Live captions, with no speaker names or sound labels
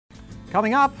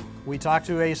Coming up, we talk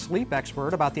to a sleep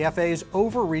expert about the FAA's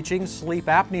overreaching sleep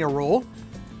apnea rule,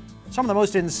 some of the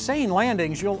most insane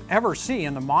landings you'll ever see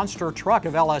in the monster truck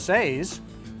of LSAs,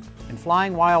 and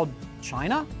flying wild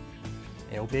China?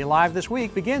 AOPA Live this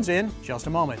week begins in just a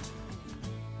moment.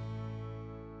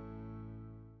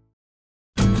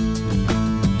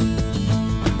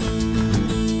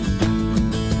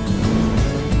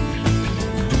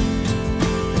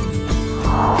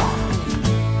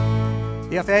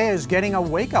 The FAA is getting a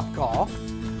wake-up call.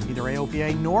 Neither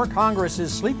AOPA nor Congress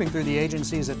is sleeping through the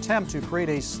agency's attempt to create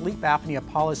a sleep apnea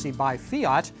policy by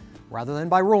fiat rather than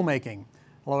by rulemaking.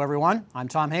 Hello everyone, I'm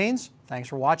Tom Haynes. Thanks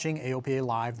for watching AOPA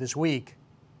Live this week.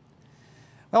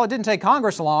 Well, it didn't take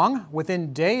Congress long.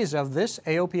 Within days of this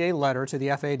AOPA letter to the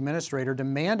FAA administrator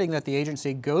demanding that the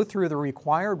agency go through the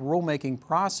required rulemaking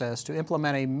process to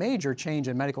implement a major change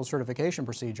in medical certification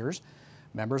procedures,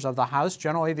 members of the House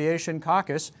General Aviation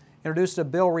Caucus introduced a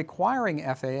bill requiring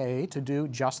FAA to do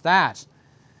just that.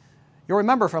 You'll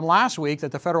remember from last week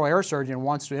that the federal air surgeon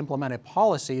wants to implement a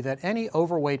policy that any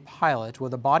overweight pilot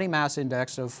with a body mass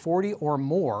index of 40 or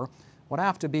more would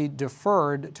have to be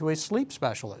deferred to a sleep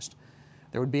specialist.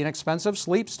 There would be an expensive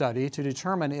sleep study to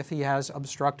determine if he has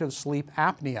obstructive sleep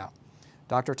apnea.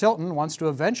 Dr. Tilton wants to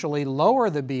eventually lower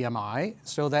the BMI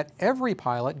so that every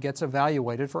pilot gets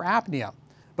evaluated for apnea.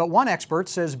 But one expert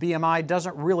says BMI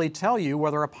doesn't really tell you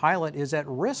whether a pilot is at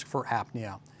risk for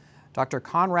apnea. Dr.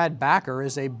 Conrad Backer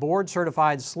is a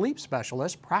board-certified sleep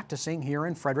specialist practicing here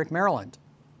in Frederick, Maryland.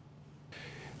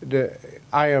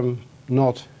 I am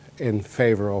not in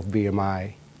favor of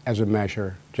BMI as a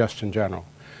measure just in general,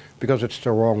 because it's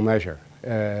the wrong measure.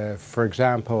 For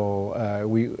example,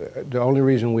 the only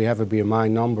reason we have a BMI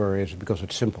number is because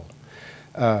it's simple.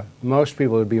 Most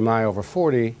people with BMI over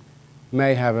 40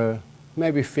 may have a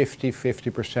maybe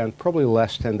 50%, probably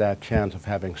less than that chance of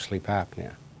having sleep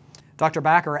apnea. Dr.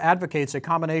 Backer advocates a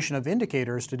combination of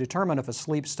indicators to determine if a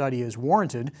sleep study is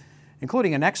warranted,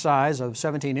 including a neck size of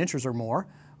 17 inches or more,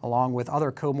 along with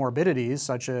other comorbidities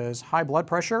such as high blood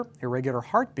pressure, irregular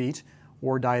heartbeat,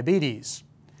 or diabetes.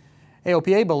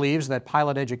 AOPA believes that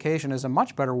pilot education is a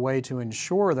much better way to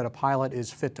ensure that a pilot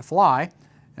is fit to fly,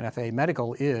 and FAA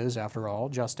Medical is, after all,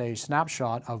 just a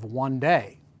snapshot of one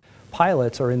day.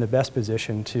 Pilots are in the best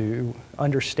position to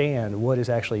understand what is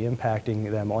actually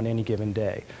impacting them on any given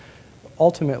day.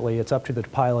 Ultimately, it's up to the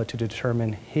pilot to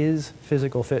determine his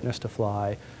physical fitness to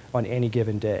fly on any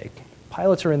given day.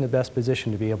 Pilots are in the best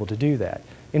position to be able to do that.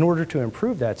 In order to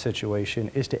improve that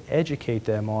situation is to educate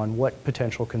them on what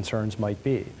potential concerns might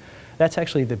be. That's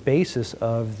actually the basis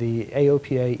of the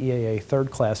AOPA EAA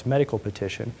third-class medical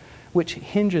petition, which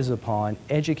hinges upon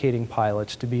educating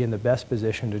pilots to be in the best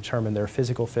position to determine their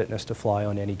physical fitness to fly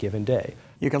on any given day.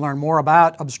 You can learn more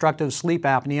about obstructive sleep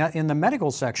apnea in the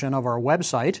medical section of our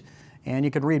website, and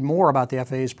you can read more about the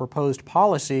FAA's proposed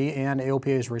policy and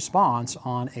AOPA's response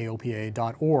on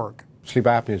aopa.org. Sleep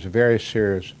apnea is a very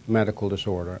serious medical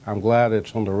disorder. I'm glad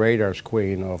it's on the radar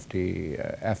screen of the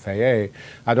FAA.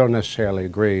 I don't necessarily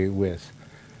agree with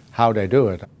how they do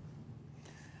it.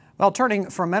 Well, turning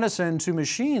from medicine to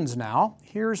machines now,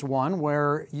 here's one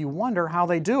where you wonder how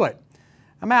they do it.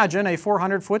 Imagine a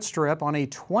 400-foot strip on a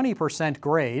 20%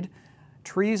 grade,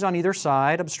 trees on either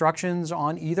side, obstructions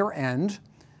on either end.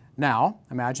 Now,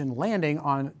 imagine landing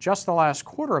on just the last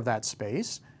quarter of that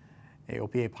space.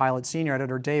 AOPA pilot senior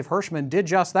editor Dave Hirschman did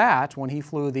just that when he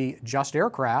flew the Just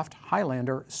Aircraft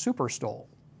Highlander Super STOL.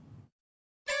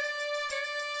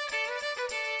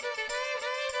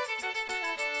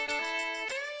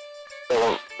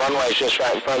 The runway's just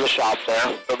right in front of the shop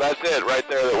there. So that's it right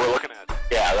there that we're looking at?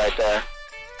 Yeah, right there.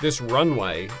 This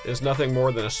runway is nothing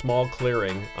more than a small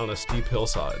clearing on a steep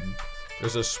hillside.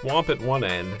 There's a swamp at one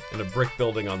end and a brick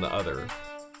building on the other.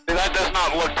 See, that does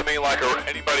not look to me like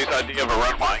anybody's idea of a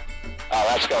runway. Oh,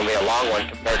 that's going to be a long one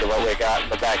compared to what we got in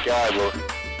the backyard.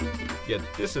 Yet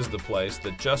this is the place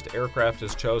that Just Aircraft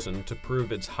has chosen to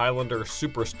prove its Highlander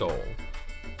Super STOL,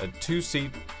 a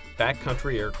two-seat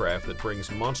backcountry aircraft that brings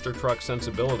monster truck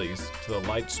sensibilities to the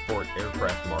light sport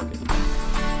aircraft market.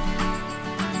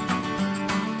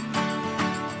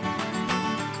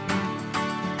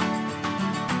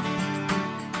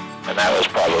 And that was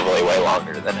probably way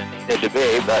longer than it needed to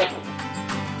be, but...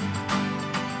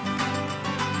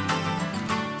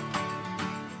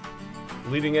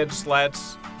 Leading edge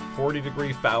slats,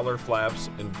 40-degree Fowler flaps,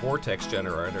 and vortex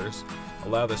generators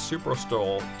allow the Super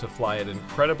STOL to fly at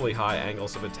incredibly high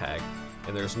angles of attack,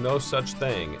 and there's no such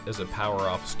thing as a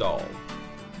power-off stall.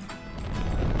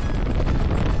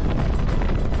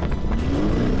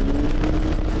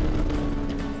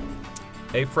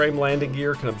 A-frame landing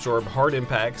gear can absorb hard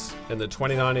impacts, and the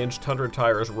 29-inch Tundra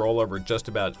tires roll over just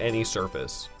about any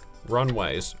surface.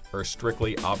 Runways are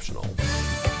strictly optional.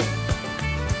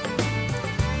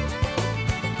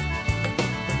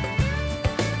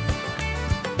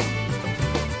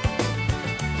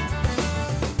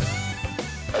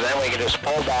 And then we can just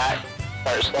pull back,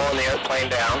 start slowing the airplane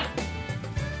down.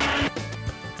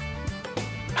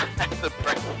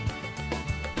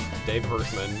 Dave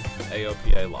Hirschman,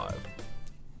 AOPA Live.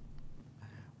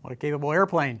 What a capable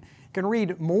airplane. You can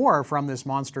read more from this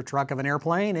monster truck of an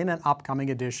airplane in an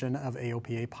upcoming edition of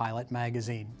AOPA Pilot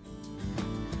magazine.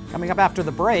 Coming up after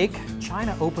the break,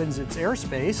 China opens its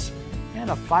airspace and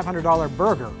a $500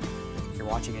 burger. You're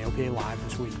watching AOPA Live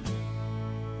this week.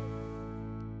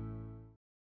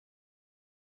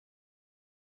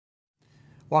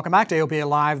 Welcome back to AOPA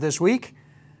Live this week.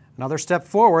 Another step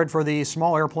forward for the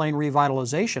Small Airplane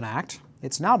Revitalization Act.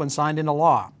 It's now been signed into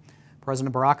law.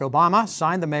 President Barack Obama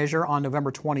signed the measure on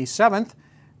November 27th.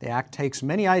 The act takes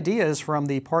many ideas from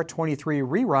the Part 23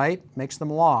 rewrite, makes them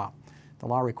law. The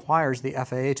law requires the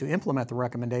FAA to implement the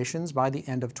recommendations by the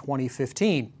end of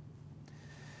 2015.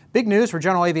 Big news for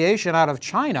general aviation out of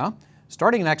China.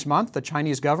 Starting next month, the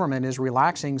Chinese government is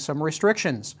relaxing some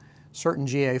restrictions. Certain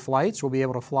GA flights will be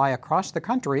able to fly across the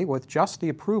country with just the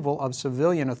approval of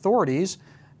civilian authorities,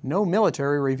 no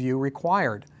military review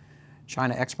required.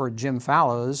 China expert Jim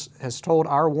Fallows has told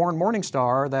our Warren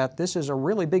Morningstar that this is a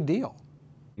really big deal.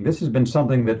 This has been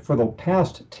something that for the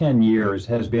past 10 years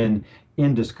has been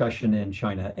in discussion in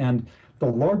China. And the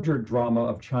larger drama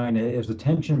of China is the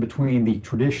tension between the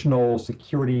traditional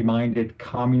security-minded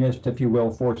communist, if you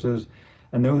will, forces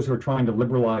and those who are trying to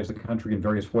liberalize the country in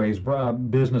various ways,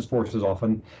 business forces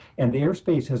often. And the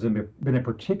airspace has been a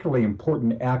particularly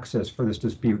important axis for this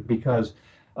dispute because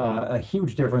a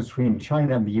huge difference between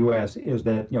China and the U.S. is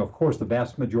that, of course, the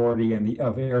vast majority of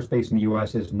airspace in the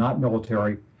U.S. is not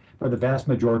military, but the vast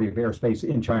majority of airspace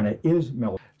in China is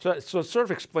military. So sort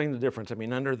of explain the difference. I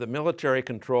mean, under the military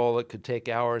control, it could take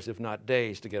hours, if not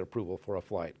days, to get approval for a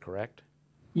flight, correct?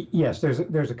 Yes,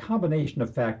 there's a combination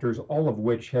of factors, all of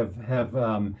which have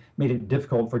made it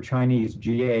difficult for Chinese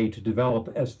GA to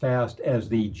develop as fast as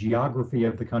the geography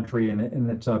of the country and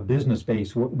its business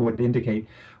base would indicate.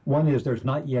 One is there's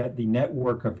not yet the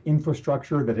network of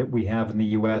infrastructure that we have in the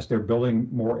U.S. They're building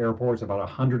more airports. About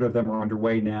 100 of them are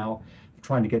underway now,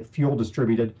 trying to get fuel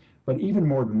distributed. But even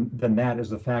more than that is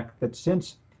the fact that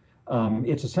since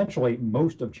it's essentially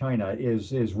most of China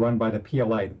is run by the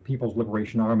PLA, the People's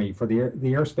Liberation Army, for the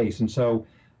airspace, and so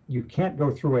you can't go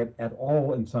through it at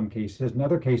all in some cases. In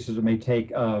other cases, it may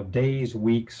take days,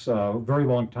 weeks, very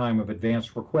long time of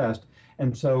advanced request.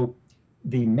 And so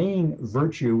the main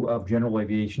virtue of general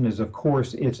aviation is, of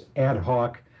course, its ad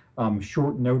hoc,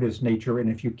 short notice nature. And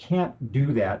if you can't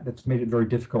do that, that's made it very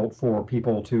difficult for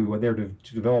people to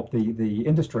develop the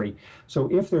industry. So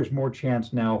if there's more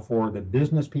chance now for the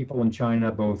business people in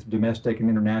China, both domestic and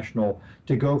international,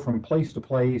 to go from place to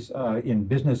place in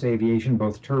business aviation,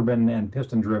 both turbine and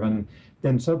piston driven,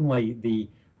 then suddenly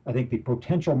I think the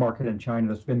potential market in China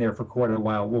that's been there for quite a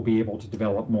while will be able to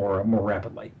develop more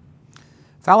rapidly.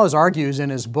 Fallows argues in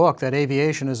his book that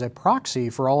aviation is a proxy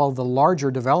for all of the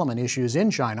larger development issues in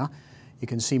China. You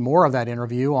can see more of that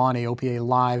interview on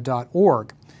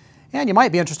AOPAlive.org. And you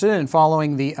might be interested in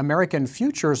following the American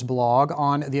Futures blog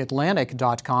on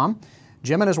theatlantic.com.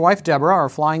 Jim and his wife Deborah are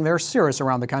flying their Cirrus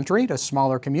around the country to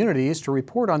smaller communities to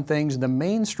report on things the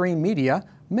mainstream media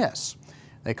miss.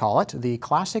 They call it the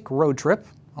classic road trip,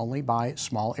 only by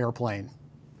small airplane.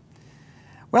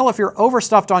 Well, if you're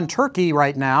overstuffed on turkey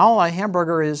right now, a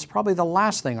hamburger is probably the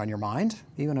last thing on your mind,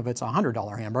 even if it's a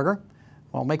 $100 hamburger.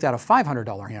 Well, make that a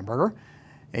 $500 hamburger.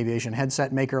 Aviation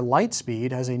headset maker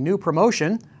Lightspeed has a new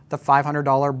promotion, the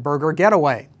 $500 Burger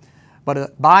Getaway.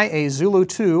 But buy a Zulu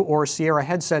 2 or Sierra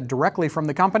headset directly from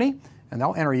the company, and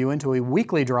they'll enter you into a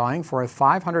weekly drawing for a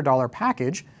 $500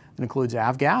 package that includes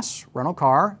avgas, rental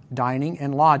car, dining,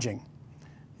 and lodging.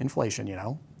 Inflation, you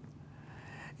know.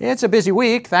 It's a busy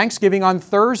week. Thanksgiving on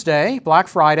Thursday, Black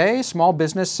Friday, Small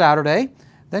Business Saturday,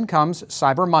 then comes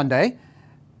Cyber Monday.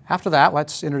 After that,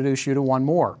 let's introduce you to one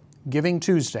more, Giving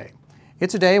Tuesday.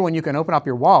 It's a day when you can open up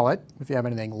your wallet, if you have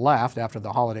anything left after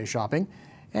the holiday shopping,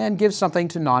 and give something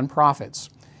to nonprofits.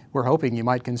 We're hoping you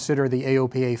might consider the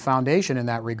AOPA Foundation in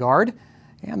that regard,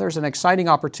 and there's an exciting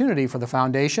opportunity for the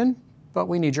foundation, but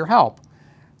we need your help.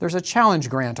 There's a challenge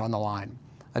grant on the line.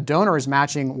 A donor is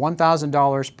matching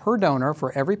 $1,000 per donor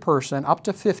for every person up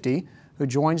to 50 who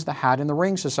joins the Hat in the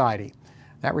Ring Society.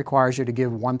 That requires you to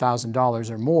give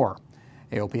 $1,000 or more.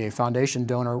 AOPA Foundation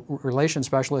Donor Relations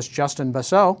Specialist Justin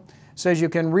Basso says you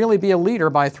can really be a leader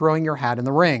by throwing your hat in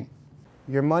the ring.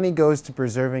 Your money goes to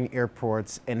preserving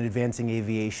airports and advancing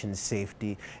aviation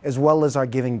safety, as well as our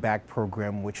Giving Back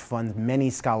program, which funds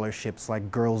many scholarships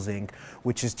like Girls Inc.,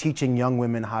 which is teaching young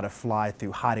women how to fly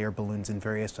through hot air balloons and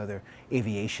various other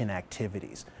aviation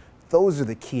activities. Those are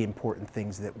the key important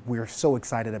things that we're so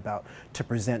excited about to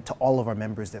present to all of our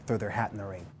members that throw their hat in the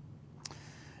ring.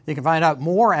 You can find out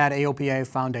more at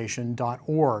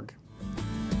aopafoundation.org.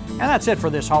 And that's it for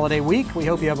this holiday week. We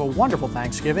hope you have a wonderful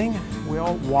Thanksgiving.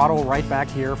 We'll waddle right back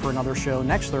here for another show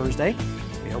next Thursday.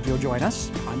 We hope you'll join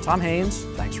us. I'm Tom Haynes.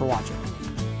 Thanks for watching.